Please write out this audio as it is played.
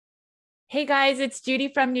Hey guys, it's Judy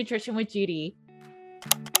from Nutrition with Judy.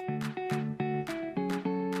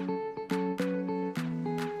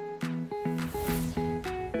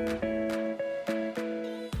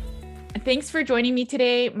 Thanks for joining me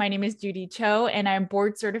today. My name is Judy Cho, and I'm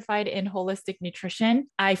board certified in holistic nutrition.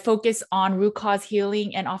 I focus on root cause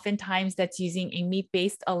healing, and oftentimes that's using a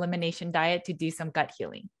meat-based elimination diet to do some gut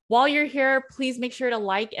healing. While you're here, please make sure to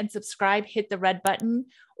like and subscribe, hit the red button.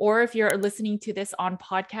 Or if you're listening to this on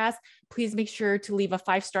podcast, please make sure to leave a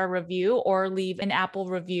 5-star review or leave an Apple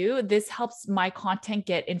review. This helps my content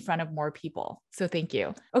get in front of more people. So thank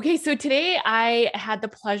you. Okay, so today I had the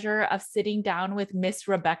pleasure of sitting down with Miss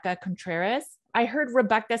Rebecca Contreras. I heard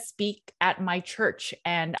Rebecca speak at my church,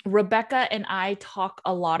 and Rebecca and I talk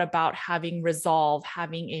a lot about having resolve,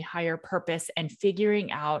 having a higher purpose, and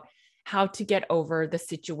figuring out how to get over the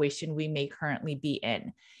situation we may currently be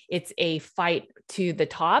in. It's a fight to the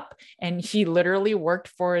top, and she literally worked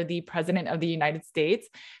for the president of the United States.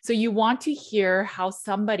 So you want to hear how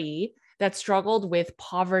somebody that struggled with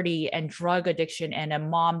poverty and drug addiction and a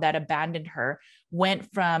mom that abandoned her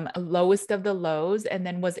went from lowest of the lows and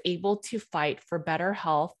then was able to fight for better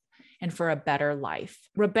health and for a better life.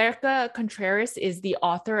 Rebecca Contreras is the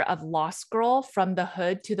author of Lost Girl: From the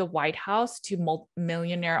Hood to the White House to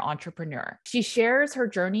Millionaire Entrepreneur. She shares her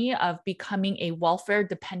journey of becoming a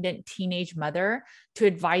welfare-dependent teenage mother to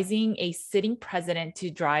advising a sitting president to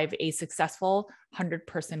drive a successful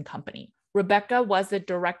 100-person company. Rebecca was the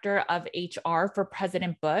director of HR for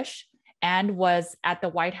President Bush and was at the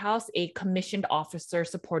White House a commissioned officer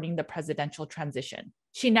supporting the presidential transition.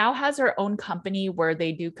 She now has her own company where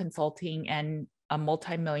they do consulting and a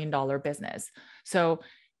multi-million-dollar business. So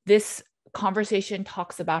this conversation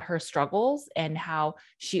talks about her struggles and how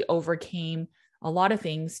she overcame a lot of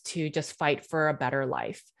things to just fight for a better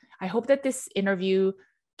life. I hope that this interview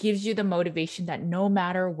gives you the motivation that no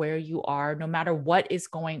matter where you are, no matter what is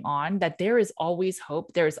going on, that there is always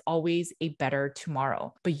hope. There is always a better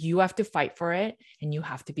tomorrow, but you have to fight for it and you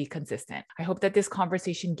have to be consistent. I hope that this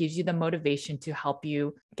conversation gives you the motivation to help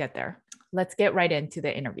you get there. Let's get right into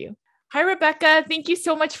the interview. Hi, Rebecca. Thank you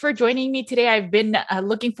so much for joining me today. I've been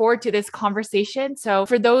looking forward to this conversation. So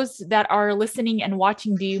for those that are listening and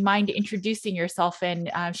watching, do you mind introducing yourself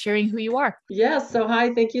and sharing who you are? Yes, so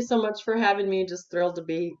hi, thank you so much for having me. Just thrilled to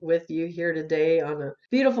be with you here today on a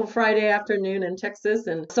beautiful Friday afternoon in Texas.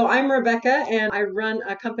 And so I'm Rebecca, and I run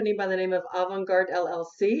a company by the name of AvantGarde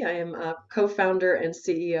LLC. I am a co-founder and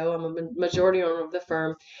CEO. I'm a majority owner of the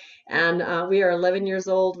firm. And we are 11 years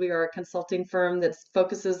old. We are a consulting firm that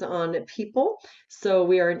focuses on people. So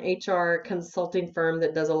we are an HR consulting firm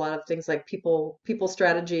that does a lot of things like people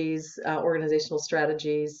strategies, organizational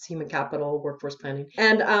strategies, human capital, workforce planning.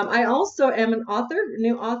 And I also am an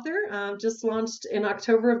new author. Just launched in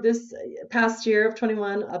October of this past year of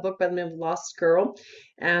 21 a book by the name of Lost Girl.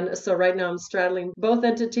 And so right now I'm straddling both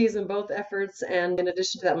entities and both efforts. And in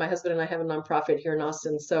addition to that, my husband and I have a nonprofit here in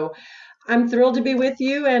Austin. So I'm thrilled to be with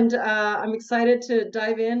you, and I'm excited to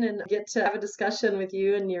dive in and get to have a discussion with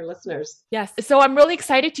you and your listeners. Yes. So I'm really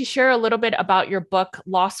excited to share a little bit about your book,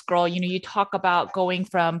 Lost Girl. You talk about going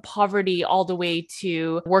from poverty all the way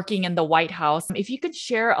to working in the White House. If you could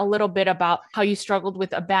share a little bit about how you struggled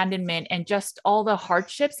with abandonment and just all the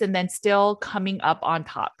hardships and then still coming up on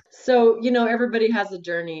top. So, everybody has a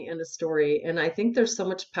journey and a story, and I think there's so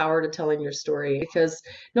much power to telling your story because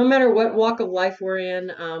no matter what walk of life we're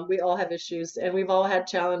in, we all have issues and we've all had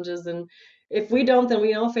challenges. And if we don't, then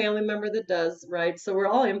we know a family member that does, right? So we're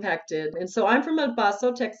all impacted. And so I'm from El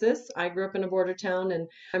Paso, Texas. I grew up in a border town and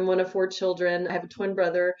I'm one of 4 children. I have a twin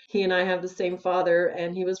brother. He and I have the same father,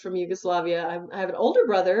 and he was from Yugoslavia. I have an older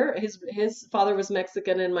brother. His father was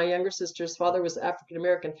Mexican, and my younger sister's father was African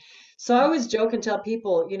American. So I always joke and tell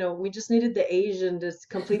people, we just needed the Asian to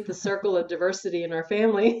complete the circle of diversity in our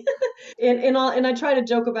family. and I try to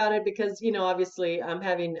joke about it because, obviously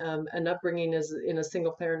having an upbringing as in a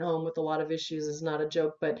single parent home with a lot of issues is not a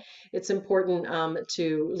joke, but it's important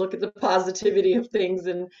to look at the positivity of things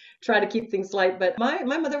and try to keep things light. But my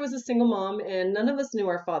mother was a single mom, and none of us knew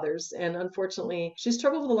our fathers. And unfortunately, she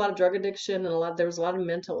struggled with a lot of drug addiction, and there was a lot of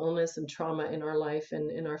mental illness and trauma in our life and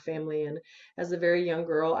in our family. And as a very young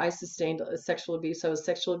girl, I sustained sexual abuse. I was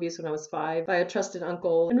sexual abuse when I was 5 by a trusted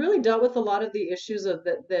uncle, and really dealt with a lot of the issues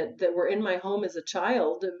that were in my home as a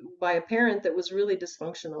child by a parent that was really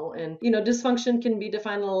dysfunctional. And dysfunction can be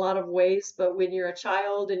defined in a lot of ways. basics, but when you're a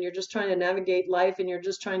child and you're just trying to navigate life and you're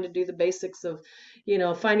just trying to do the basics of,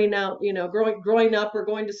 finding out, growing up or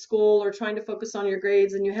going to school or trying to focus on your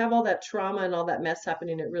grades, and you have all that trauma and all that mess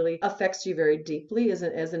happening, it really affects you very deeply as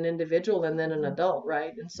an individual and then an adult,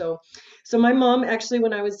 right? And so my mom, actually,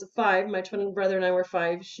 when I was 5, my twin brother and I were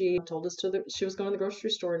 5, she told us she was going to the grocery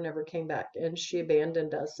store and never came back. And she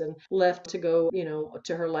abandoned us and left to go,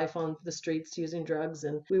 to her life on the streets using drugs.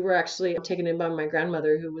 And we were actually taken in by my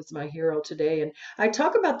grandmother, who was my hero today. And I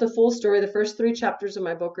talk about the full story. The first 3 chapters of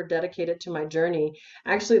my book are dedicated to my journey.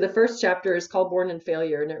 Actually, the first chapter is called Born in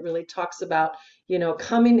Failure, and it really talks about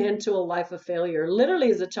coming into a life of failure,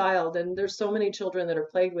 literally as a child. And there's so many children that are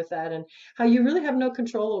plagued with that, and how you really have no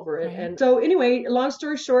control over it. Right. And so anyway, long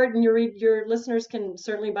story short, and your listeners can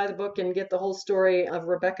certainly buy the book and get the whole story of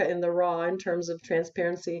Rebecca in the raw in terms of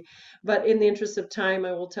transparency. But in the interest of time,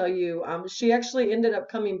 I will tell you, she actually ended up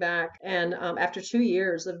coming back, and after 2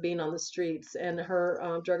 years of being on the streets, and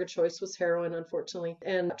her drug of choice was heroin, unfortunately,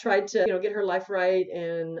 and tried to get her life right,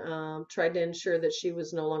 and tried to ensure that she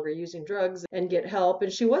was no longer using drugs and get help.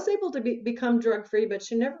 And she was able to become drug free, but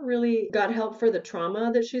she never really got help for the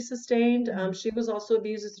trauma that she sustained. She was also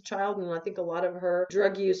abused as a child, and I think a lot of her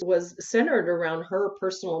drug use was centered around her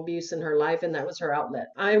personal abuse in her life, and that was her outlet.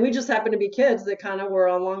 We just happened to be kids that kind of were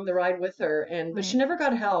along the ride with her, but she never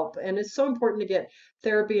got help. And it's so important to get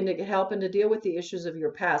therapy and to get help and to deal with the issues of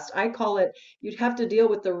your past. I call it, you'd have to deal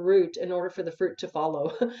with the root in order for the fruit to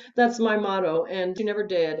follow. That's my motto. And she never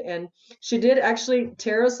did. And she did actually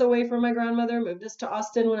tear us away from my grandmother, moved us to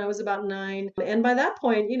Austin when I was about 9. And by that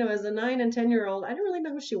point, as a 9 and 10-year-old, I didn't really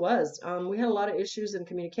know who she was. We had a lot of issues in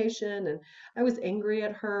communication, and I was angry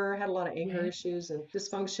at her, had a lot of anger issues and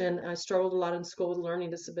dysfunction. I struggled a lot in school with learning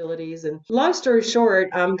disabilities. And long story short,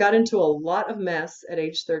 got into a lot of mess at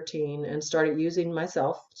age 13 and started using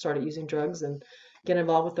drugs and get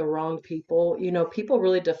involved with the wrong people. People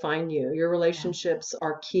really define you. Your relationships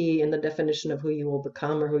are key in the definition of who you will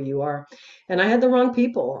become or who you are. And I had the wrong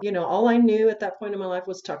people. All I knew at that point in my life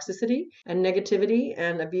was toxicity and negativity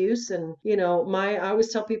and abuse. And, I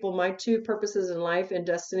always tell people my 2 purposes in life and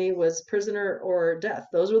destiny was prisoner or death.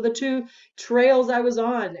 Those were the 2 trails I was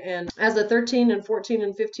on. And as a 13 and 14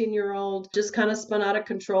 and 15-year-old, just kind of spun out of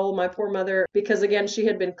control. My poor mother, because again, she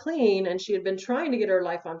had been clean and she had been trying to get her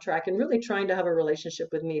life on track and really trying to have a relationship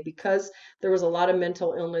with me, because there was a lot of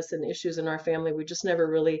mental illness and issues in our family. We just never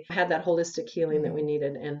really had that holistic healing that we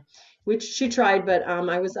needed. And which she tried, but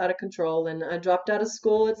I was out of control, and I dropped out of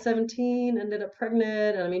school at 17, ended up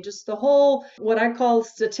pregnant. And I mean, just the whole, what I call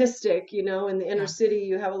statistic, in the inner city,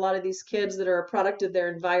 you have a lot of these kids that are a product of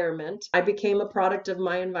their environment. I became a product of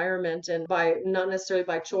my environment, and not necessarily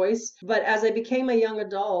by choice, but as I became a young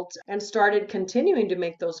adult and started continuing to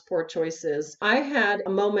make those poor choices, I had a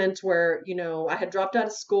moment where, I had dropped out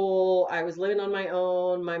of school. I was living on my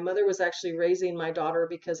own. My mother was actually raising my daughter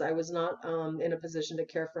because I was not in a position to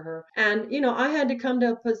care for her. And, I had to come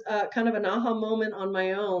to kind of an aha moment on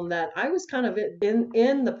my own that I was kind of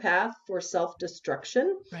in the path for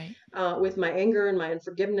self-destruction, with my anger and my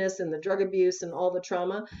unforgiveness and the drug abuse and all the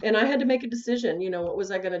trauma. And I had to make a decision, what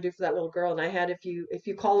was I going to do for that little girl? And I had, if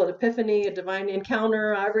you call it epiphany, a divine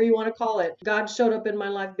encounter, however you want to call it, God showed up in my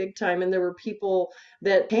life big time. And there were people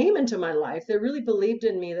that came into my life that really believed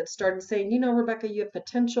in me, that started saying, Rebecca, you have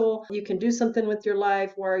potential. You can do something with your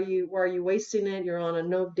life. Why are you wasting it? You're on a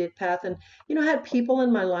no-dip path. And, I had people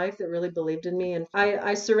in my life that really believed in me. And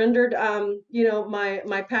I surrendered,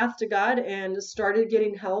 my path to God and started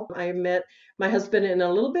getting help. I met my husband in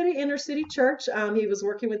a little bit of inner city church. He was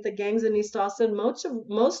working with the gangs in East Austin.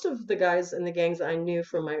 Most of the guys in the gangs I knew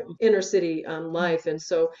from my inner city life. And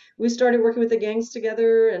so we started working with the gangs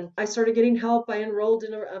together, and I started getting help. I enrolled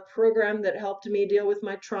in a program that helped me deal with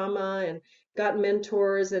my trauma, and got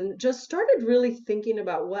mentors, and just started really thinking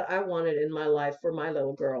about what I wanted in my life for my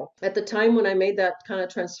little girl. At the time when I made that kind of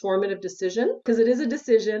transformative decision, because it is a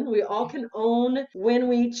decision, we all can own when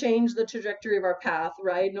we change the trajectory of our path,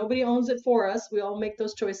 right? Nobody owns it for us. We all make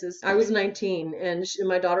those choices. I was 19 and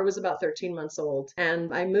my daughter was about 13 months old.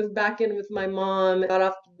 And I moved back in with my mom, got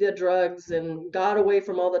off the drugs, and got away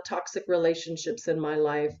from all the toxic relationships in my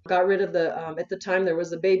life. Got rid of at the time there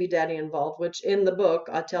was a baby daddy involved, which in the book,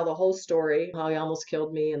 I tell the whole story, how he almost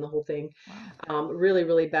killed me and the whole thing. Wow. Really,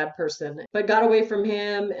 really bad person. But got away from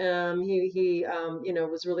him. He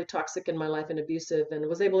was really toxic in my life and abusive, and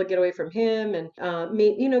was able to get away from him and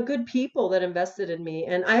meet, good people that invested in me.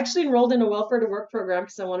 And I actually enrolled in a welfare to work program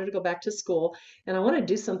because I wanted to go back to school and I wanted to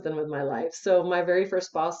do something with my life. So my very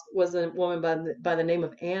first boss was a woman by the name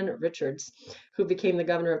of Ann Richards, who became the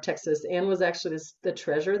governor of Texas and was actually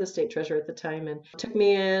the state treasurer at the time, and took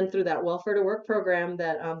me in through that welfare to work program.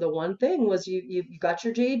 That the one thing was you got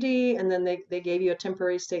your GED, and then they gave you a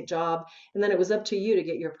temporary state job, and then it was up to you to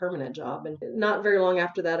get your permanent job. And not very long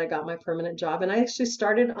after that, I got my permanent job, and I actually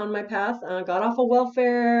started on my path, got off of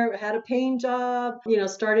welfare, had a paying job,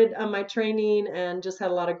 started my training, and just had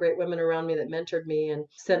a lot of great women around me that mentored me and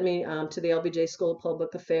sent me to the LBJ School of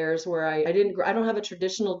Public Affairs, where I don't have a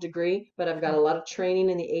traditional degree, but I've got a lot of training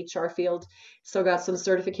in the HR field. So got some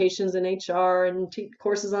certifications in HR and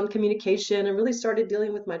courses on communication, and really started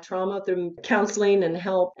dealing with my trauma through counseling and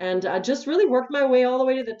help, and just really worked my way all the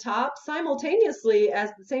way to the top simultaneously.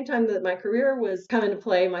 At the same time that my career was coming to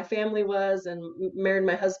play, my family was, and married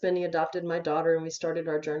my husband. He adopted my daughter, and we started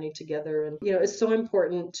our journey together. And it's so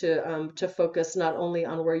important to focus not only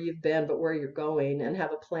on where you've been, but where you're going, and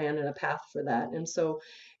have a plan and a path for that. And so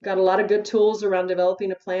got a lot of good tools around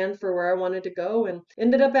developing a plan for where I wanted to go, and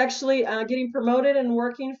ended up actually getting promoted and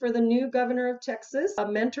working for the new governor of Texas,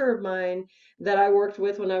 a mentor of mine that I worked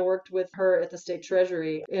with when I worked with her at the state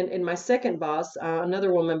treasury. And my second boss,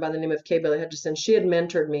 another woman by the name of Kay Bailey Hutchison, she had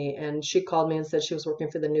mentored me, and she called me and said she was working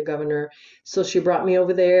for the new governor. So she brought me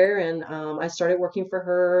over there, and I started working for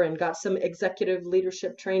her and got some executive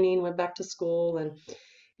leadership training, went back to school, and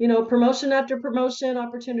promotion after promotion,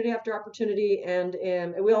 opportunity after opportunity.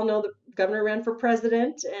 And we all know the governor ran for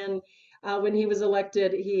president. And when he was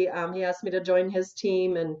elected, he asked me to join his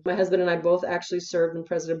team. And my husband and I both actually served in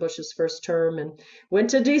President Bush's first term, and went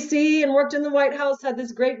to DC and worked in the White House, had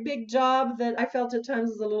this great big job that I felt at times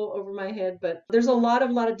was a little over my head. But there's a lot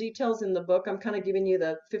of details in the book. I'm kind of giving you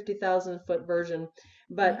the 50,000-foot version.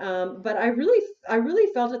 But I really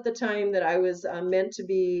felt at the time that I was meant to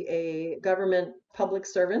be a government public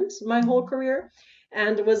servant my whole career,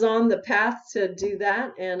 and was on the path to do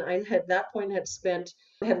that. And I had that point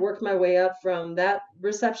had worked my way up from that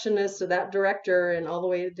receptionist to that director, and all the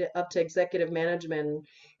way up to executive management,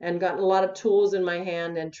 and gotten a lot of tools in my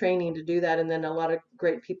hand and training to do that. And then a lot of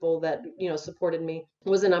great people that supported me.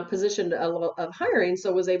 Was in a position of hiring,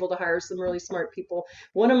 so was able to hire some really smart people.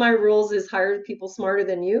 One of my rules is hire people smarter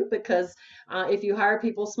than you, because if you hire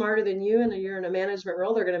people smarter than you and you're in a management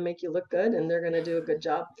role, they're going to make you look good, and they're going to do a good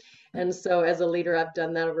job. And so as a leader, I've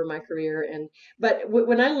done that over my career. But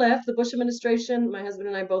when I left the Bush administration, my husband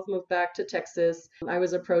and I both moved back to Texas. I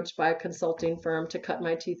was approached by a consulting firm to cut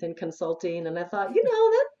my teeth in consulting, and I thought,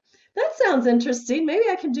 that sounds interesting. Maybe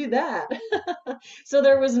I can do that. So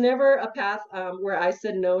there was never a path where I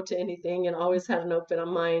said no to anything, and always had an open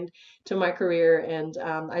mind to my career. And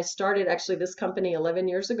I started actually this company 11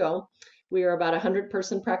 years ago. We are about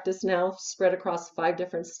 100-person practice now, spread across 5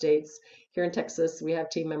 different states. Here in Texas, we have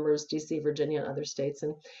team members, DC, Virginia, and other states.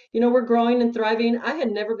 And, we're growing and thriving. I had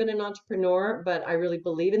never been an entrepreneur, but I really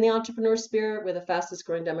believe in the entrepreneur spirit. We're the fastest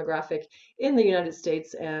growing demographic in the United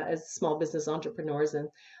States as small business entrepreneurs. And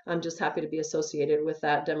I'm just happy to be associated with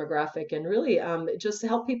that demographic, and really just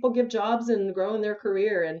help people give jobs and grow in their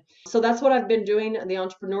career. And so that's what I've been doing, the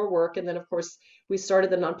entrepreneur work. And then, of course, we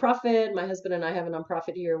started the nonprofit. My husband and I have a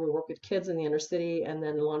nonprofit here. We work with kids in the inner city, and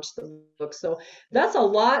then launched the book. So that's a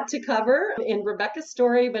lot to cover in Rebecca's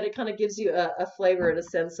story, but it kind of gives you a flavor and a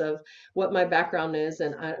sense of what my background is,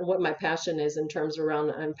 and what my passion is in terms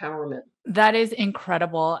around empowerment. That is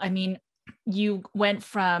incredible. I mean, you went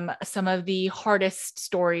from some of the hardest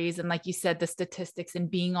stories, and like you said, the statistics,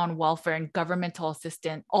 and being on welfare and governmental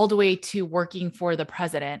assistant, all the way to working for the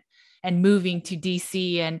president and moving to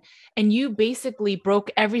DC. And you basically broke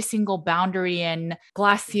every single boundary and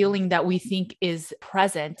glass ceiling that we think is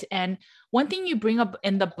present. And one thing you bring up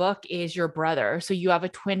in the book is your brother. So you have a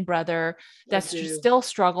twin brother that still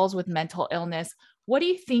struggles with mental illness. What do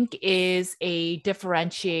you think is a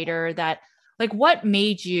differentiator that, like, what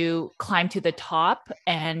made you climb to the top?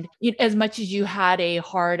 And as much as you had a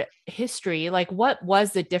hard history, like, what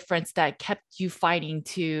was the difference that kept you fighting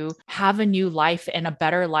to have a new life and a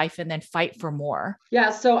better life, and then fight for more?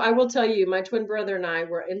 Yeah, so I will tell you, my twin brother and I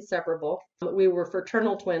were inseparable. We were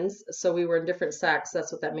fraternal twins, so we were in different sacks.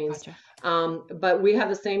 That's what that means. Gotcha. But we have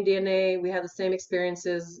the same DNA. We have the same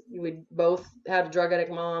experiences. We both had a drug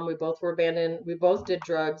addict mom. We both were abandoned. We both did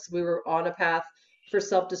drugs. We were on a path for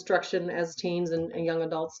self-destruction as teens and young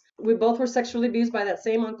adults. We both were sexually abused by that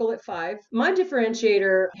same uncle at 5. My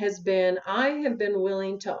differentiator has been, I have been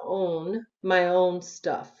willing to own my own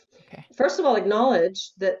stuff. Okay. First of all,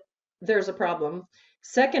 acknowledge that there's a problem.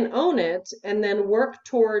 Second, own it, and then work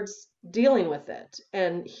towards dealing with it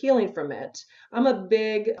and healing from it. I'm a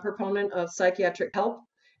big proponent of psychiatric help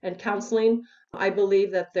and counseling. I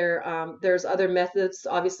believe that there's other methods,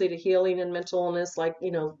 obviously, to healing and mental illness, like,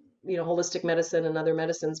 holistic medicine and other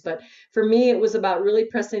medicines. But for me, it was about really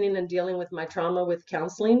pressing in and dealing with my trauma with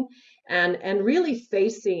counseling and really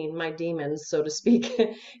facing my demons, so to speak.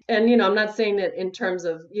 And, I'm not saying it in terms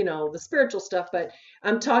of, the spiritual stuff, but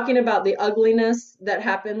I'm talking about the ugliness that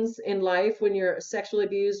happens in life when you're sexually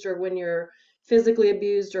abused or when you're physically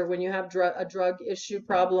abused or when you have a drug issue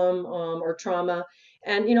problem or trauma.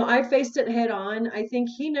 And, I faced it head on. I think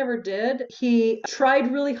he never did. He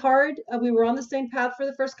tried really hard. We were on the same path for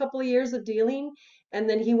the first couple of years of dealing. And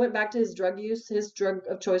then he went back to his drug use. His drug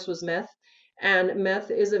of choice was meth. And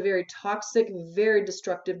meth is a very toxic, very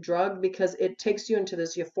destructive drug because it takes you into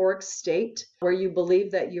this euphoric state where you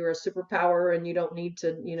believe that you're a superpower and you don't need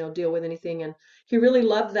to, deal with anything. And he really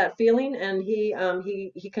loved that feeling, and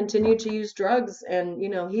he continued to use drugs. And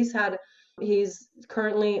he's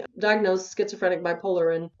currently diagnosed schizophrenic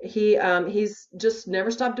bipolar, and he's just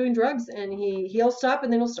never stopped doing drugs. And he'll stop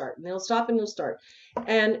and then he'll start, and he'll stop and he'll start.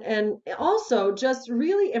 And also just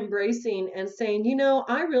really embracing and saying,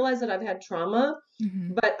 I realize that I've had trauma,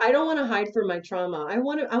 but I don't want to hide from my trauma. I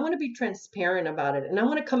want to be transparent about it, and I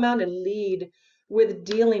want to come out and lead with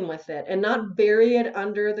dealing with it and not bury it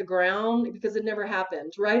under the ground because it never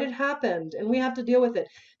happened, right? It happened and we have to deal with it.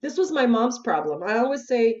 This was my mom's problem. I always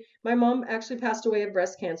say my mom actually passed away of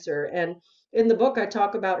breast cancer, and in the book I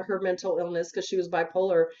talk about her mental illness because she was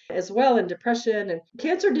bipolar as well, and depression. And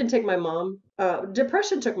cancer didn't take my mom.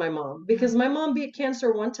 Depression took my mom because my mom beat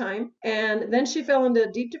cancer one time and then she fell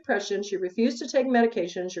into deep depression. She refused to take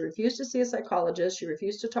medication. She refused to see a psychologist. She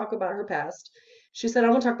refused to talk about her past. She said, I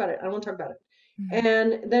won't talk about it. I won't talk about it.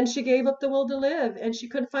 And then she gave up the will to live, and she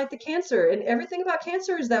couldn't fight the cancer. And everything about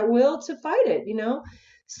cancer is that will to fight it,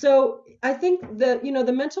 So I think the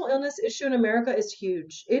mental illness issue in America is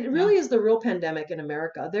huge. It really is the real pandemic in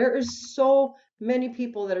America. There is so many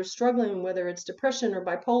people that are struggling, whether it's depression or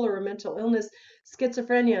bipolar or mental illness,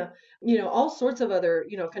 schizophrenia, all sorts of other,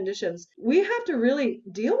 conditions. We have to really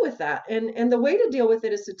deal with that. And the way to deal with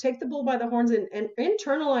it is to take the bull by the horns and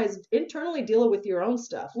internally deal with your own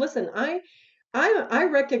stuff. Listen, I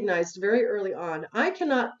recognized very early on, I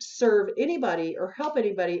cannot serve anybody or help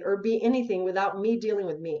anybody or be anything without me dealing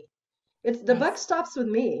with me. The buck stops with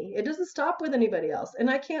me. It doesn't stop with anybody else. And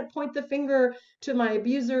I can't point the finger to my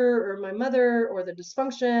abuser or my mother or the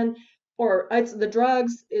dysfunction or it's the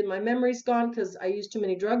drugs. My memory's gone because I used too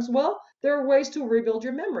many drugs. Well, there are ways to rebuild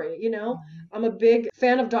your memory. I'm a big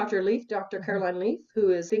fan of Dr. Leaf, Dr. Caroline Leaf,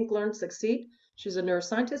 who is Think, Learn, Succeed. She's a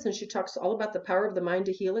neuroscientist, and she talks all about the power of the mind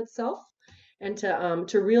to heal itself and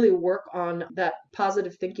to really work on that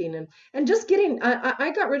positive thinking and just getting.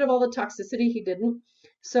 I got rid of all the toxicity. He didn't.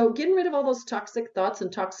 So getting rid of all those toxic thoughts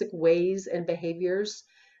and toxic ways and behaviors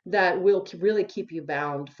that will really keep you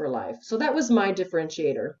bound for life. So that was my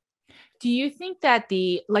differentiator. Do you think that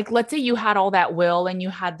let's say you had all that will and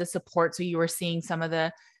you had the support, so you were seeing some of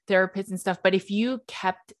the therapists and stuff, but if you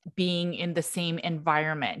kept being in the same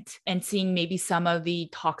environment and seeing maybe some of the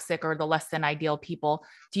toxic or the less than ideal people,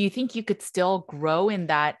 do you think you could still grow in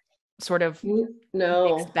that sort of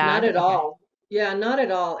No, not at Okay. all. Yeah, not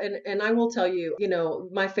at all. And I will tell you,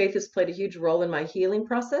 my faith has played a huge role in my healing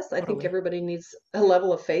process. I think everybody needs a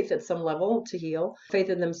level of faith at some level to heal. Faith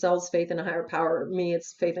in themselves, faith in a higher power. Me,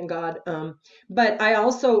 it's faith in God. But I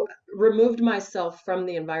also removed myself from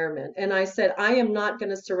the environment, and I said, I am not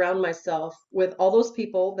going to surround myself with all those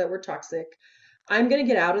people that were toxic. I'm going to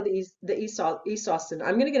get out of the East Austin.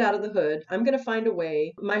 I'm going to get out of the hood. I'm going to find a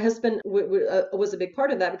way. My husband was a big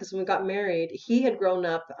part of that because when we got married, he had grown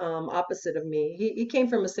up opposite of me. He came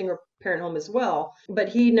from a single parent home as well, but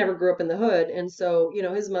he never grew up in the hood. And so,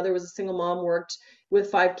 his mother was a single mom, worked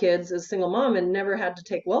with 5 kids as a single mom and never had to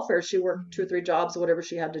take welfare. She worked 2 or 3 jobs, whatever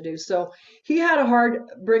she had to do. So he had a hard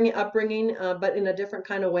upbringing, but in a different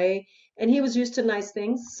kind of way. And he was used to nice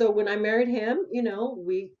things. So when I married him,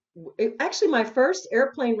 actually, my first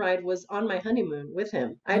airplane ride was on my honeymoon with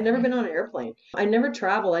him. I had never been on an airplane. I never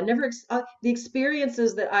traveled. The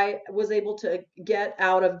experiences that I was able to get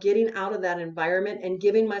out of getting out of that environment and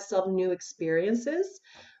giving myself new experiences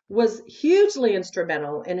was hugely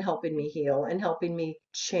instrumental in helping me heal and helping me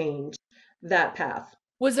change that path.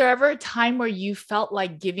 Was there ever a time where you felt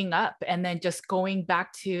like giving up and then just going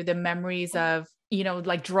back to the memories of,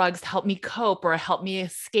 like drugs help me cope or help me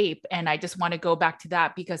escape? And I just want to go back to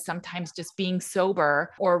that because sometimes just being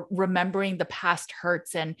sober or remembering the past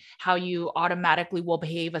hurts and how you automatically will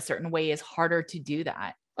behave a certain way is harder to do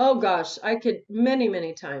that. Oh gosh, I could many,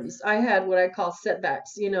 many times. I had what I call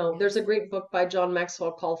setbacks. There's a great book by John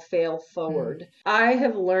Maxwell called Fail Forward. I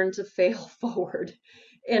have learned to fail forward.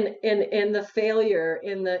 in the failure,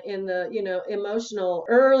 in the, emotional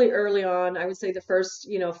early on. I would say the first,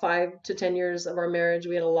 5 to 10 years of our marriage,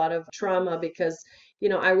 we had a lot of trauma because,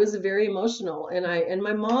 I was very emotional, and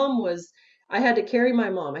my mom was, I had to carry my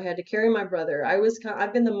mom. I had to carry my brother.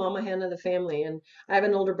 I've been the mama hen of the family, and I have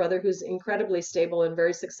an older brother who's incredibly stable and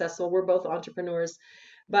very successful. We're both entrepreneurs,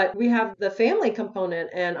 but we have the family component,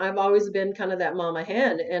 and I've always been kind of that mama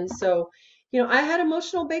hen. And so, I had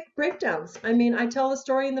emotional breakdowns. I mean, I tell the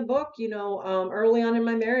story in the book, early on in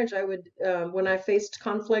my marriage, I would, when I faced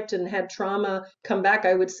conflict and had trauma come back,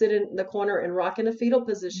 I would sit in the corner and rock in a fetal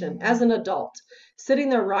position as an adult, sitting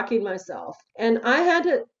there rocking myself. And I had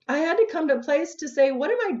to come to a place to say,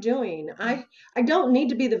 what am I doing? I don't need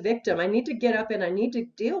to be the victim. I need to get up and I need to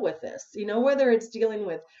deal with this, whether it's dealing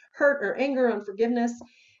with hurt or anger, unforgiveness.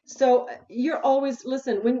 So you're always,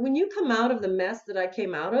 listen, when you come out of the mess that I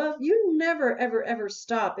came out of, you never, ever, ever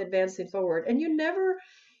stop advancing forward. And you never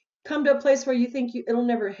come to a place where you think it'll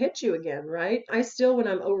never hit you again, right? I still, when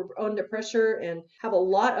I'm under pressure and have a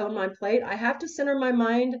lot on my plate, I have to center my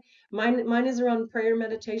mind. Mine is around prayer,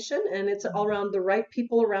 meditation, and it's all around the right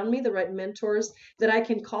people around me, the right mentors that I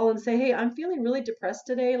can call and say, hey, I'm feeling really depressed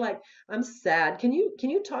today. Like, I'm sad. Can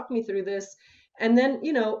you talk me through this? And then,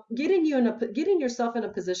 getting yourself in a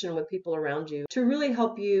position with people around you to really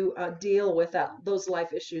help you deal with those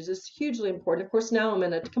life issues is hugely important. Of course, now I'm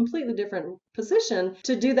in a completely different position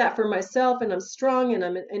to do that for myself, and I'm strong, and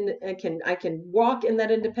I can walk in that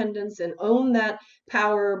independence and own that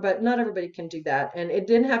power. But not everybody can do that, and it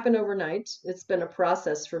didn't happen overnight. It's been a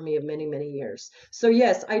process for me of many, many years. So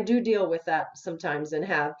yes, I do deal with that sometimes, and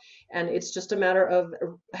it's just a matter of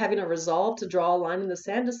having a resolve to draw a line in the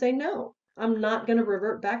sand to say no. I'm not going to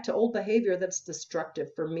revert back to old behavior that's destructive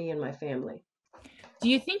for me and my family. Do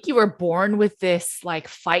you think you were born with this like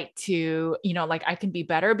fight to, like I can be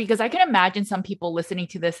better? Because I can imagine some people listening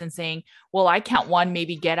to this and saying, well, I can't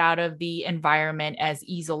maybe get out of the environment as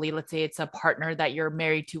easily. Let's say it's a partner that you're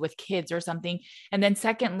married to with kids or something. And then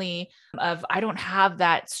secondly, I don't have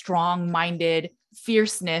that strong-minded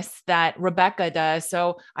fierceness that Rebecca does.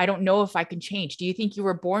 So I don't know if I can change. Do you think you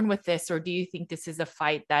were born with this, or do you think this is a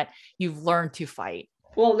fight that you've learned to fight?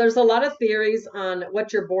 Well, there's a lot of theories on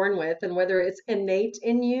what you're born with and whether it's innate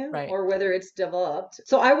in you Right. or whether it's developed.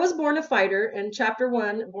 So I was born a fighter, and chapter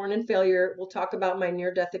 1, Born in Failure, will talk about my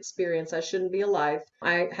near-death experience. I shouldn't be alive.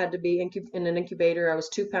 I had to be in an incubator. I was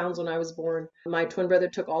 2 pounds when I was born. My twin brother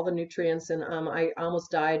took all the nutrients, and I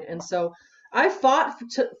almost died. And so I fought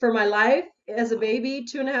for my life as a baby,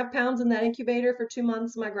 2.5 pounds in that incubator for 2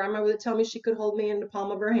 months. My grandma would tell me she could hold me in the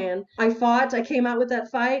palm of her hand. I fought. I came out with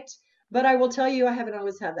that fight. But I will tell you, I haven't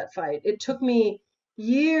always had that fight. It took me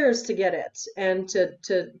years to get it and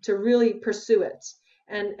to really pursue it.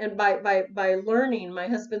 And by learning, my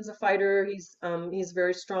husband's a fighter. He's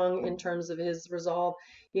very strong in terms of his resolve.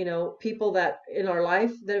 People that in our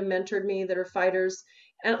life that have mentored me that are fighters,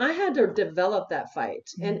 and I had to develop that fight.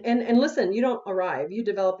 And listen, you don't arrive. You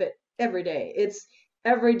develop it every day. It's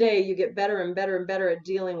every day you get better and better and better at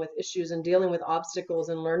dealing with issues and dealing with obstacles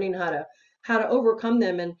and learning how to overcome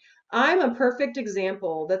them. And I'm a perfect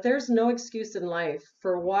example that there's no excuse in life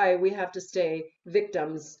for why we have to stay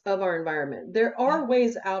victims of our environment. There are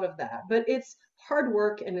ways out of that, but it's hard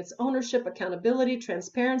work, and it's ownership, accountability,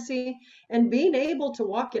 transparency, and being able to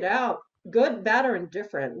walk it out, good, bad, or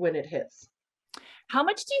indifferent, when it hits. How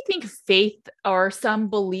much do you think faith or some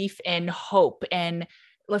belief in hope, and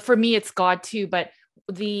for me, it's God too, but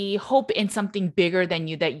the hope in something bigger than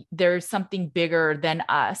you, that there's something bigger than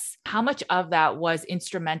us, how much of that was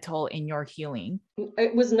instrumental in your healing?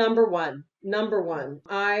 It was number one. Number one.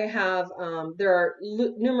 I have, there are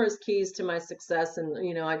numerous keys to my success, and,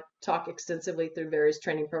 I talk extensively through various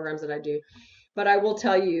training programs that I do. But I will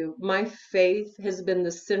tell you, my faith has been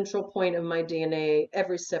the central point of my DNA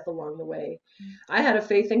every step along the way. I had a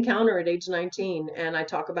faith encounter at age 19, and I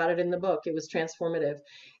talk about it in the book. It was transformative.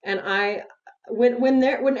 And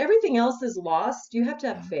when everything else is lost, you have to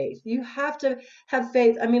have faith. You have to have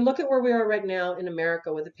faith. I mean, look at where we are right now in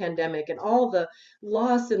America with the pandemic and all the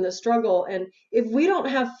loss and the struggle. And if we don't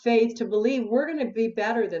have faith to believe we're going to be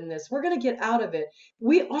better than this, we're going to get out of it,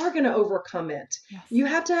 we are going to overcome it. Yes. You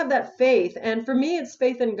have to have that faith. And for me, it's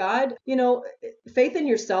faith in God, faith in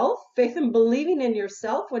yourself, faith in believing in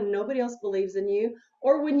yourself when nobody else believes in you,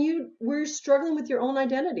 or when we're struggling with your own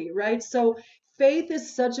identity, right? So faith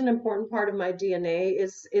is such an important part of my DNA.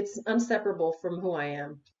 It's inseparable from who I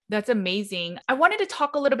am. That's amazing. I wanted to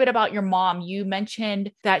talk a little bit about your mom. You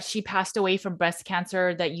mentioned that she passed away from breast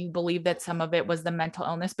cancer, that you believe that some of it was the mental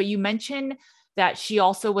illness, but you mentioned that she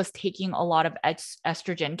also was taking a lot of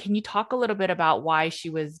estrogen. Can you talk a little bit about why she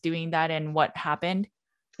was doing that and what happened?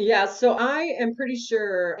 Yeah, so I am pretty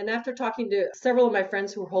sure, and after talking to several of my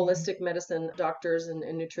friends who are Mhm. holistic medicine doctors and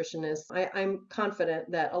nutritionists, I'm confident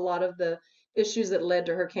that a lot of the issues that led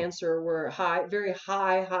to her cancer were high, very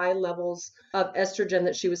high levels of estrogen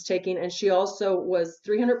that she was taking. And she also was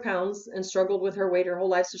 300 pounds and struggled with her weight her whole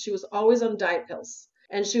life. So she was always on diet pills.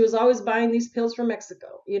 And she was always buying these pills from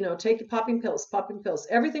Mexico, taking popping pills, popping pills.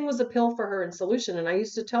 Everything was a pill for her in solution. And I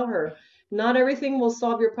used to tell her, not everything will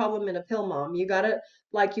solve your problem in a pill, mom. You got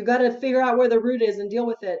to figure out where the root is and deal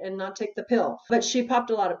with it and not take the pill. But she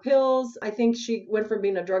popped a lot of pills. I think she went from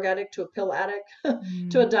being a drug addict to a pill addict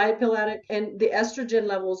to a Mm. diet pill addict. And the estrogen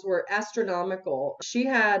levels were astronomical. She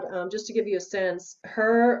had, just to give you a sense,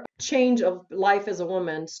 her change of life as a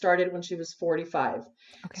woman started when she was 45.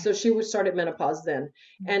 Okay. So she would start at menopause then.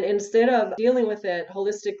 Mm. And instead of dealing with it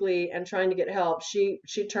holistically and trying to get help, she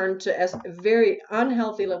turned to very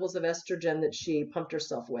unhealthy levels of estrogen that she pumped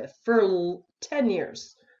herself with for 10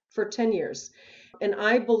 years. For 10 years. And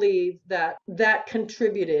I believe that that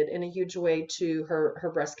contributed in a huge way to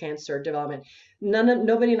her breast cancer development.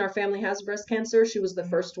 Nobody in our family has breast cancer. She was the Mm.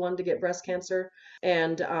 first one to get breast cancer,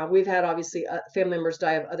 and we've had obviously family members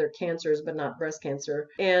die of other cancers, but not breast cancer.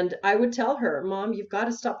 And I would tell her, Mom, you've got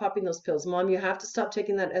to stop popping those pills. Mom, you have to stop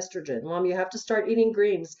taking that estrogen. Mom, you have to start eating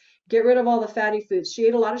greens. Get rid of all the fatty foods. She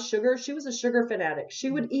ate a lot of sugar. She was a sugar fanatic.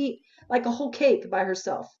 She would eat like a whole cake by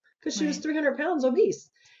herself because she was Right. 300 pounds obese.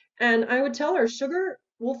 And I would tell her, sugar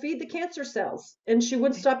will feed the cancer cells. And she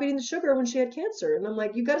wouldn't Right. stop eating the sugar when she had cancer. And I'm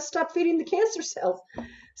like, you got to stop feeding the cancer cells.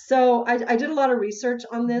 So I did a lot of research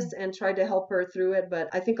on Mhm. this and tried to help her through it. But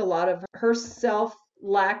I think a lot of her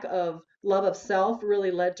lack of love of self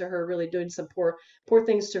really led to her really doing some poor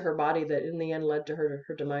things to her body that in the end led to her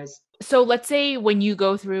demise. So let's say when you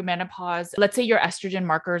go through menopause, let's say your estrogen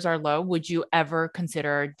markers are low, would you ever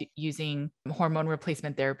consider using hormone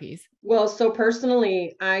replacement therapies? Well, so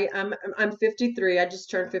personally, I'm 53. I just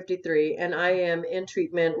turned 53, and I am in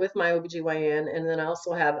treatment with my OBGYN, and then I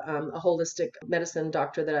also have a holistic medicine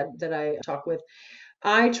doctor that I talk with.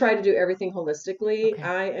 I try to do everything holistically. Okay.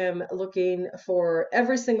 I am looking for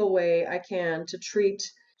every single way I can to treat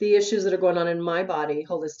the issues that are going on in my body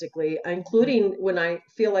holistically, Mhm. including when I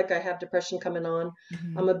feel like I have depression coming on.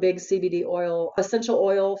 I'm Mhm. a big CBD oil, essential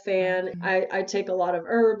oil fan. Mhm. I take a lot of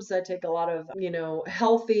herbs. I take a lot of,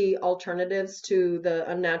 healthy alternatives to the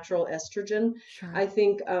unnatural estrogen. Sure. I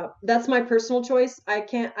think that's my personal choice. I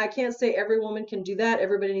can't say every woman can do that.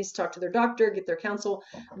 Everybody needs to talk to their doctor, get their counsel.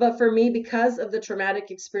 But for me, because of the traumatic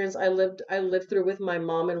experience I lived through with my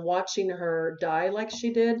mom and watching her die like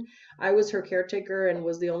she did, I was her caretaker and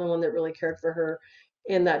was the only one that really cared for her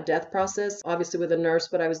in that death process, obviously with a nurse,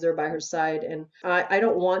 but I was there by her side. And I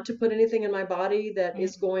don't want to put anything in my body that Right.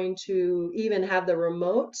 is going to even have the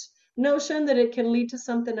remote notion that it can lead to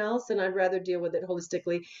something else. And I'd rather deal with it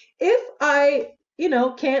holistically. If I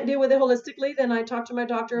can't deal with it holistically, then I talk to my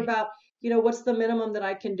doctor Right. about what's the minimum that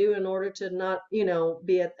I can do in order to not,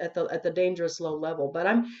 be at the dangerous low level. But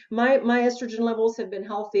my estrogen levels have been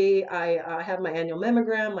healthy. I have my annual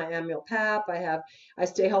mammogram, my annual pap. I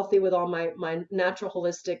stay healthy with all my natural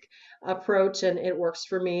holistic approach, and it works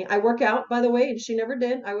for me. I work out, by the way, and she never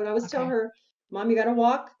did. I would always tell Okay. her, Mom, you got to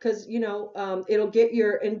walk because it'll get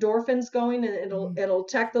your endorphins going, and it'll Mhm. it'll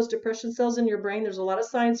attack those depression cells in your brain. There's a lot of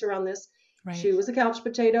science around this. Right. She was a couch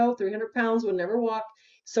potato, 300 pounds, would never walk.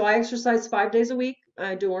 So I exercise 5 days a week.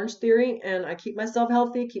 I do Orange Theory, and I keep myself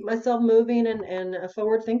healthy, keep myself moving, and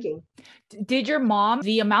forward thinking. Did your mom,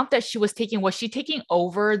 the amount that she was taking, was she taking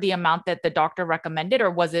over the amount that the doctor recommended, or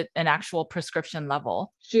was it an actual prescription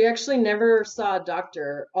level? She actually never saw a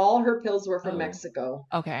doctor. All her pills were from Oh, Mexico.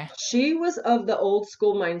 okay. She was of the old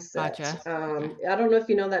school mindset. Gotcha. Okay. I don't know if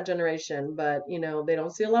you know that generation, but they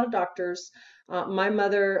don't see a lot of doctors. My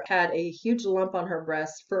mother had a huge lump on her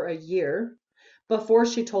breast for a year before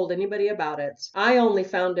she told anybody about it. I only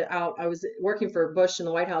found it out. I was working for Bush in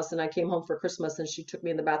the White House, and I came home for Christmas, and she took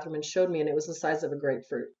me in the bathroom and showed me, and it was the size of a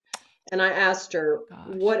grapefruit. And I asked her,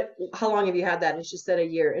 Gosh. how long have you had that? And she said a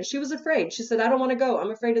year. And she was afraid. She said, I don't want to go.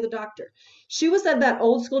 I'm afraid of the doctor. She was at that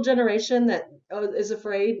old school generation that is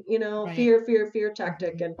afraid, Right. fear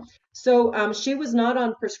tactic. Mhm. And so she was not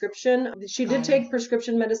on prescription. She did Got it. take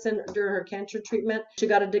prescription medicine during her cancer treatment. She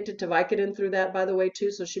got addicted to Vicodin through that, by the way, too.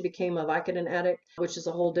 So she became a Vicodin addict, which is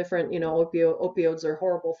a whole different, opioids are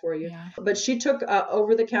horrible for you. Yeah. But she took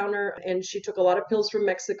over the counter, and she took a lot of pills from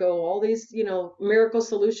Mexico, all these, miracle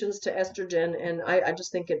solutions to estrogen. And I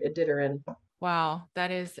just think it did her in. Wow,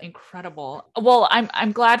 that is incredible. Well,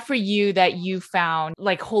 I'm glad for you that you found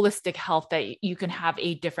like holistic health, that you can have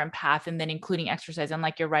a different path, and then including exercise. And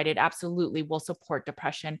like you're right, it absolutely will support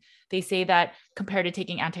depression. They say that compared to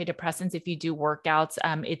taking antidepressants, if you do workouts,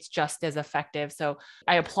 it's just as effective. So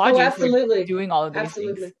I applaud Oh, you for absolutely. doing all of these things.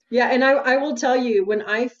 Absolutely. Yeah. And I will tell you, when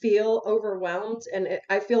I feel overwhelmed and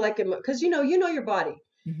I feel like, because you know your body,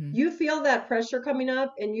 Hmm. you feel that pressure coming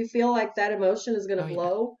up and you feel like that emotion is going to Oh yeah.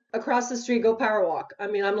 blow across the street, go power walk. I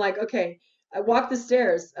mean, I'm like, okay, I walk the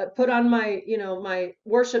stairs, put on my, my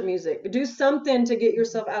worship music, do something to get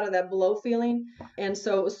yourself out of that below feeling. And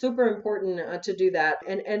so it was super important to do that.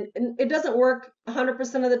 And it doesn't work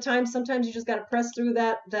 100% of the time. Sometimes you just got to press through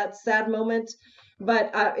that sad moment,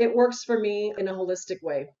 but it works for me in a holistic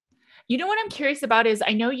way. You know what I'm curious about is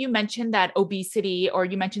I know you mentioned that obesity, or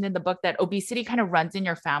you mentioned in the book that obesity kind of runs in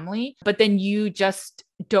your family, but then you just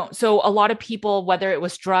don't. So a lot of people, whether it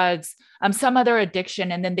was drugs, some other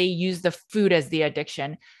addiction, and then they use the food as the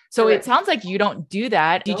addiction. So it Correct. sounds like you don't do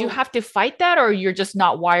that. Did you No. have to fight that, or you're just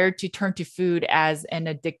not wired to turn to food as an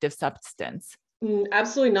addictive substance?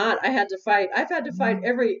 Absolutely not. I had to fight. I've had to fight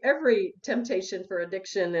Mm. every temptation for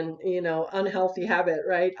addiction and unhealthy habit.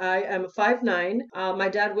 Right. I am 5'9". My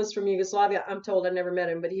dad was from Yugoslavia. I'm told, I never met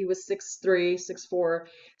him, but he was 6'3", 6'4".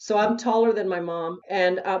 So I'm taller than my mom,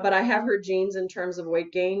 and but I have her genes in terms of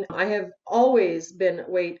weight gain. I have always been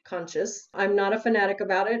weight conscious. I'm not a fanatic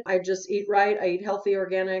about it. I just eat right. I eat healthy,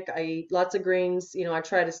 organic. I eat lots of greens. I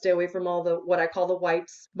try to stay away from all the what I call the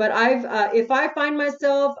whites. But if I find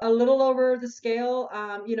myself a little over the scale,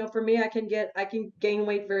 for me, I can gain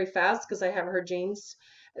weight very fast because I have her genes.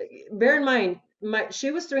 Bear in mind, she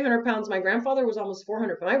was 300 pounds. My grandfather was almost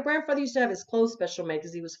 400. My grandfather used to have his clothes special made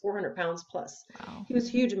because he was 400 pounds plus. Wow. He was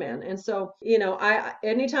a huge man, and so I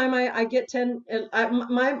anytime I get 10,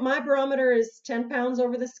 my barometer is 10 pounds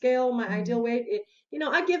over the scale. My ideal Mhm. weight.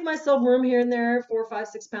 I give myself room here and there, 4, 5,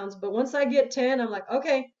 6 pounds. But once I get 10, I'm like,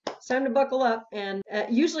 okay, it's time to buckle up. And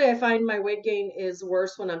usually I find my weight gain is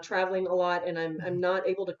worse when I'm traveling a lot and I'm Mhm. not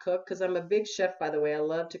able to cook, because I'm a big chef, by the way. I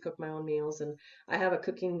love to cook my own meals, and I have a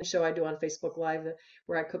cooking show I do on Facebook Live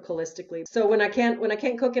where I cook holistically. So when I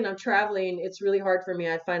can't cook and I'm traveling, it's really hard for me.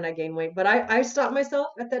 I find I gain weight, but I stop myself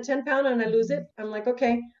at that 10 pound and I lose it. Mhm. I'm like,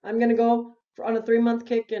 okay, I'm gonna go on a 3 month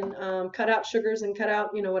kick and cut out sugars and cut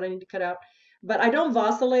out what I need to cut out. But I don't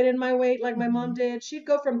vacillate in my weight like my mom Mhm. did. She'd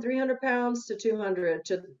go from 300 pounds to 200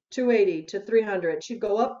 to 280 to 300. She'd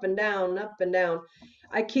go up and down, up and down.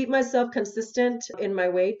 I keep myself consistent in my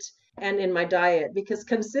weight and in my diet, because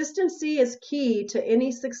consistency is key to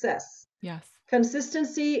any success. Yes.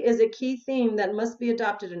 Consistency is a key theme that must be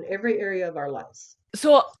adopted in every area of our lives.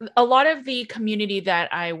 So, a lot of the community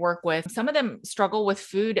that I work with, some of them struggle with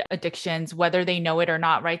food addictions, whether they know it or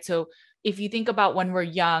not, right? So, if you think about when we're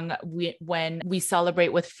young, when we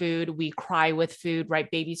celebrate with food, we cry with food, right?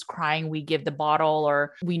 Baby's crying, we give the bottle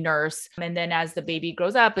or we nurse. And then as the baby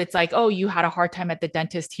grows up, it's like, oh, you had a hard time at the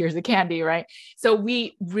dentist, here's the candy, right? So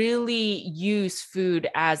we really use food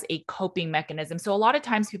as a coping mechanism. So a lot of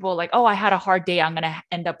times people are like, oh, I had a hard day, I'm going to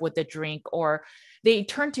end up with a drink, or they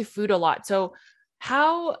turn to food a lot. So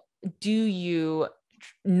how do you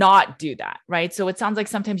not do that? Right. So it sounds like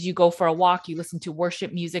sometimes you go for a walk, you listen to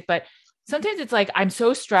worship music, but sometimes it's like, I'm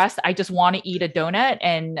so stressed, I just want to eat a donut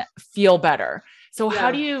and feel better. So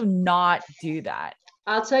how do Yeah. you not do that?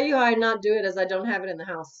 I'll tell you how I not do it is I don't have it in the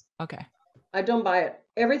house. Okay. I don't buy it.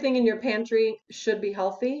 Everything in your pantry should be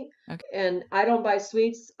healthy, Okay. and I don't buy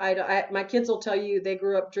sweets. My kids will tell you they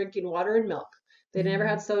grew up drinking water and milk. They never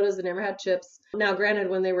had Mhm. sodas, they never had chips. Now, granted,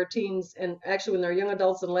 when they were teens and actually when they were young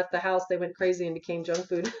adults and left the house, they went crazy and became junk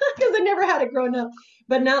food because they never had it growing up.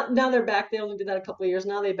 But now they're back. They only did that a couple of years.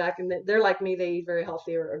 Now they back and they're like me. They eat very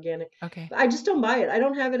healthy or organic. Okay. But I just don't buy it. I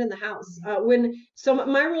don't have it in the house. Mhm.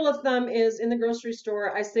 My rule of thumb is in the grocery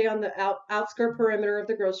store, I stay on the outskirt perimeter of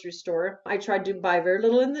the grocery store. I try to buy very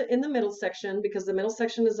little in the middle section, because the middle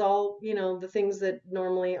section is all, the things that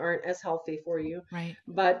normally aren't as healthy for you. Right.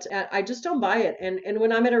 But I just don't buy it. And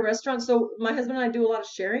when I'm at a restaurant, so my husband and I do a lot of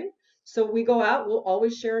sharing. So we go out, we'll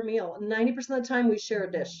always share a meal. 90% of the time we share a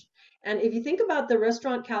Mhm. dish. And if you think about the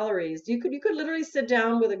restaurant calories, you could literally sit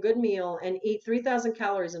down with a good meal and eat 3,000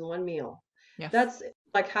 calories in one meal. Yes. That's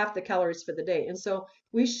like half the calories for the day. And so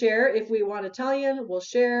We share. If we want Italian, we'll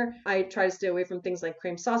share. I try to stay away from things like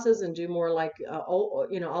cream sauces and do more like,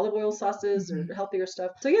 olive oil sauces or Mhm. healthier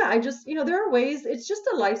stuff. So yeah, I just, there are ways. It's just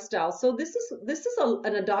a lifestyle. So this is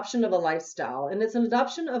an adoption of a lifestyle, and it's an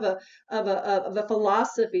adoption of a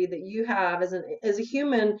philosophy that you have as a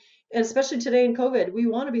human. And especially today in COVID, we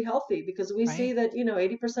want to be healthy because we see Right. that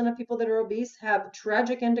 80% of people that are obese have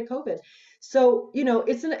tragic end to COVID. So,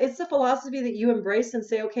 it's a philosophy that you embrace and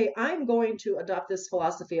say, okay, I'm going to adopt this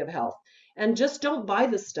philosophy of health, and just don't buy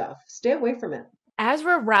the stuff. Stay away from it. As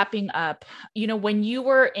we're wrapping up, when you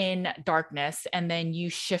were in darkness and then you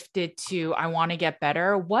shifted to, I want to get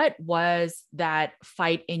better, what was that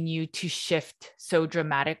fight in you to shift so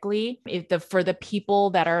dramatically? For the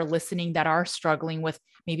people that are listening that are struggling with,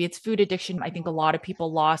 maybe it's food addiction. I think a lot of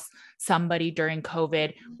people lost somebody during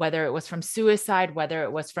COVID, whether it was from suicide, whether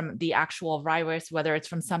it was from the actual virus, whether it's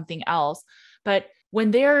from something else. But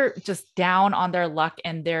when they're just down on their luck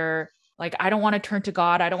and they're like, I don't want to turn to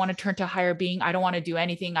God. I don't want to turn to higher being. I don't want to do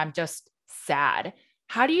anything. I'm just sad.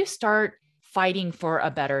 How do you start fighting for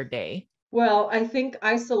a better day? Well, I think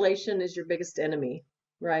isolation is your biggest enemy,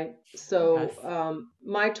 right? Yes. So,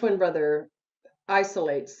 my twin brother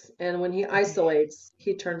isolates, and when he Okay. isolates,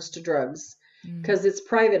 he turns to drugs Mm, because it's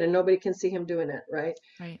private and nobody can see him doing it, right?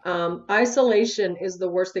 right. Isolation is the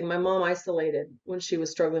worst thing. My mom isolated when she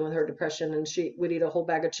was struggling with her depression, and she would eat a whole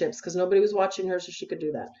bag of chips because nobody was watching her, so she could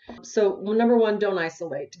do that. So, well, number one, don't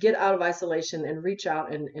isolate. Get out of isolation and reach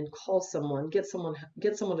out and call someone. Get someone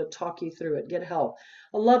to talk you through it. Get help.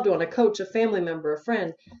 A loved one, a coach, a family member, a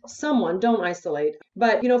friend, someone. Don't isolate.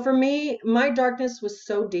 But for me, my darkness was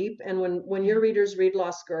so deep, and when Yeah. your readers read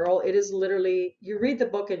Lost Girl, it is literally, you read the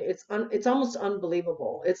book and it's almost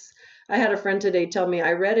unbelievable. I had a friend today tell me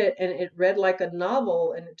I read it and it read like a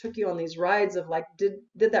novel, and it took you on these rides of like, did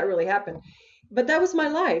that really happen? But that was my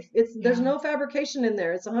life. There's Yeah. no fabrication in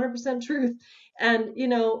there. It's 100% truth. And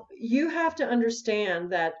you have to understand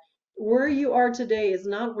that where you are today is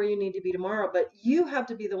not where you need to be tomorrow, but you have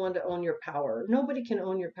to be the one to own your power. Nobody can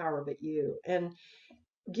own your power but you. And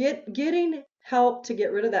getting help to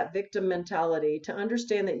get rid of that victim mentality, to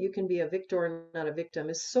understand that you can be a victor and not a victim,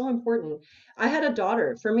 is so important. I had a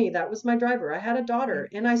daughter. For me, that was my driver. I had a daughter,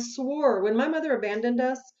 and I swore when my mother abandoned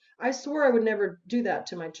us, I swore I would never do that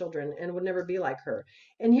to my children and would never be like her.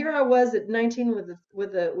 And here I was at 19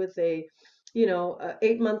 with a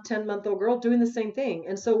 8-month, 10-month-old girl doing the same thing.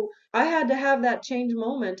 And so I had to have that change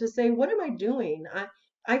moment to say, what am I doing?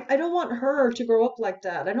 I don't want her to grow up like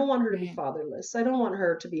that. I don't want her to be Right. fatherless. I don't want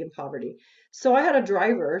her to be in poverty. So I had a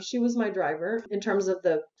driver. She was my driver in terms of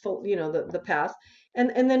the full, the path.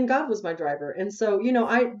 And then God was my driver. And so,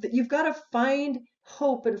 you've got to find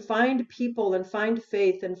hope and find people and find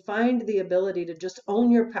faith and find the ability to just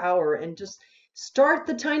own your power and just start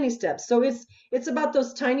the tiny steps. So it's about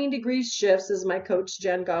those tiny degree shifts, as my coach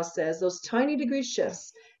Jen Goss says, those tiny degree Yes.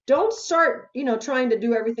 shifts. Don't start, trying to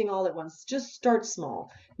do everything all at once. Just start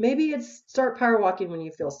small. Maybe it's start power walking when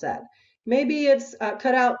you feel sad. Maybe it's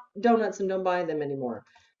cut out donuts and don't buy them anymore.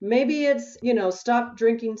 Maybe it's, stop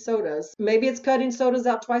drinking sodas. Maybe it's cutting sodas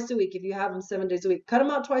out twice a week if you have them 7 days a week. Cut them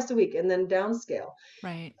out twice a week and then downscale.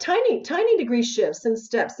 Right. Tiny, tiny degree shifts and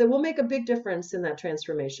steps that will make a big difference in that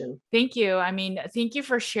transformation. Thank you. I mean, thank you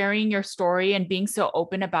for sharing your story and being so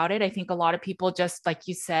open about it. I think a lot of people, just like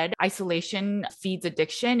you said, isolation feeds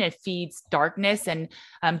addiction, it feeds darkness and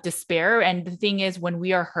despair. And the thing is, when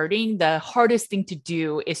we are hurting, the hardest thing to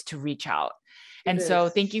do is to reach out. It And so,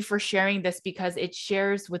 is. thank you for sharing this because it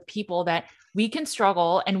shares with people that we can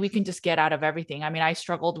struggle and we can just get out of everything. I mean, I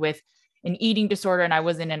struggled with an eating disorder and I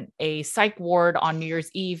was in a psych ward on New Year's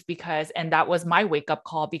Eve and that was my wake up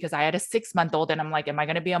call because I had a 6 month old and I'm like, am I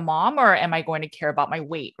going to be a mom or am I going to care about my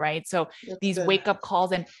weight? Right. So That's these good. wake up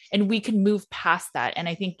calls and we can move past that. And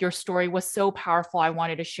I think your story was so powerful. I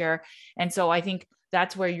wanted to share. And so I think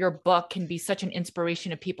that's where your book can be such an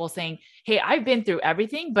inspiration to people saying, hey, I've been through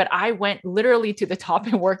everything, but I went literally to the top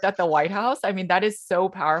and worked at the White House. I mean, that is so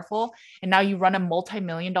powerful. And now you run a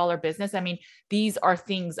multi-million-dollar business. I mean, these are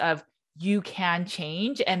things of you can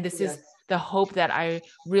change. And this is Yes. the hope that I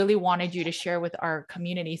really wanted you to share with our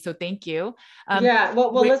community. So thank you. Um, Yeah,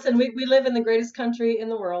 well, wh- listen, we live in the greatest country in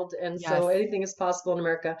the world, and yes, so anything is possible in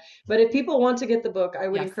America. But if people want to get the book, I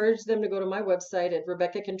would yes, encourage them to go to my website at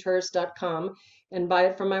RebeccaContreras.com and buy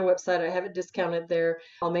it from my website. I have it discounted there.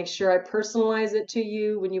 I'll make sure I personalize it to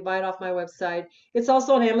you when you buy it off my website. It's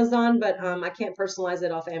also on Amazon, but right, I can't personalize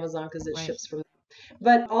it off Amazon because it right. ships from.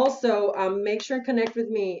 But also, make sure and connect with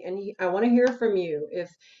me, and I want to hear from you. If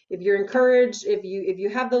you're encouraged, if you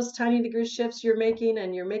have those tiny degree shifts you're making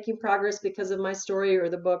and you're making progress because of my story or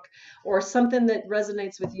the book or something that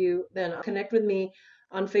resonates with you, then connect with me.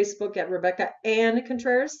 on Facebook at Rebecca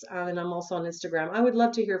Contreras, and I'm also on Instagram. I would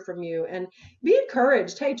love to hear from you and be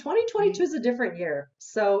encouraged. Hey, 2022 is a different year,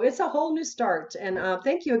 so it's a whole new start. And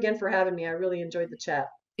thank you again for having me. I really enjoyed the chat.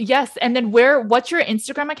 Yes. And then what's your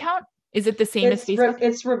Instagram account? Is it the same as Facebook?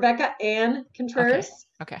 It's Rebecca Okay. Contreras.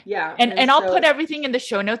 Okay. Yeah. And I'll put everything in the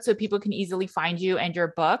show notes so people can easily find you and your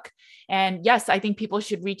book. And yes, I think people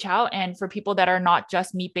should reach out. And for people that are not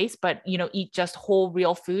just meat-based, but eat just whole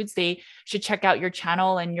real foods, they should check out your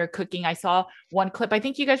channel and your cooking. I saw one clip. I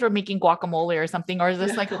think you guys were making guacamole or something, or is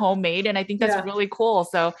this like homemade? And I think that's really cool.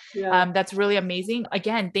 So that's really amazing.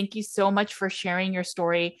 Again, thank you so much for sharing your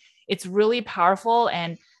story. It's really powerful.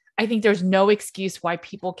 And I think there's no excuse why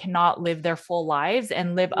people cannot live their full lives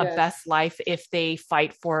and live a best life if they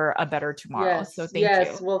fight for a better tomorrow. So thank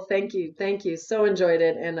you. Well, thank you. Thank you. So enjoyed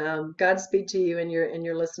it. And Godspeed to you and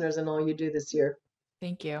your listeners and all you do this year.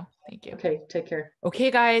 Thank you. Thank you. Okay. Take care. Okay,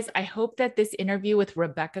 guys, I hope that this interview with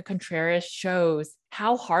Rebecca Contreras shows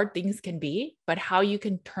how hard things can be, but how you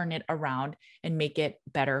can turn it around and make it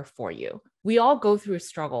better for you. We all go through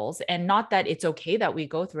struggles, and not that it's okay that we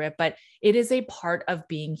go through it, but it is a part of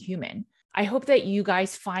being human. I hope that you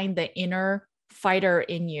guys find the inner fighter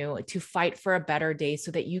in you to fight for a better day so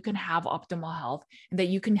that you can have optimal health and that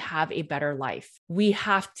you can have a better life. We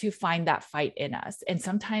have to find that fight in us. And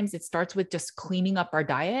sometimes it starts with just cleaning up our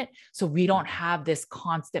diet so we don't have this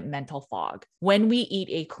constant mental fog. When we eat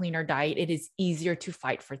a cleaner diet, it is easier to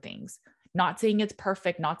fight for things. Not saying it's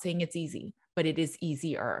perfect, not saying it's easy, but it is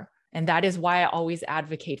easier. And that is why I always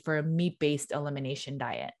advocate for a meat-based elimination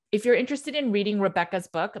diet. If you're interested in reading Rebecca's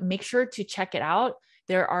book, make sure to check it out.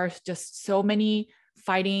 There are just so many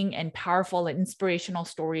fighting and powerful and inspirational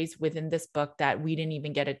stories within this book that we didn't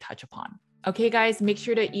even get to touch upon. Okay, guys, make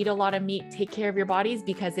sure to eat a lot of meat, take care of your bodies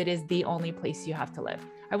because it is the only place you have to live.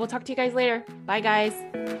 I will talk to you guys later. Bye,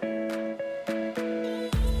 guys.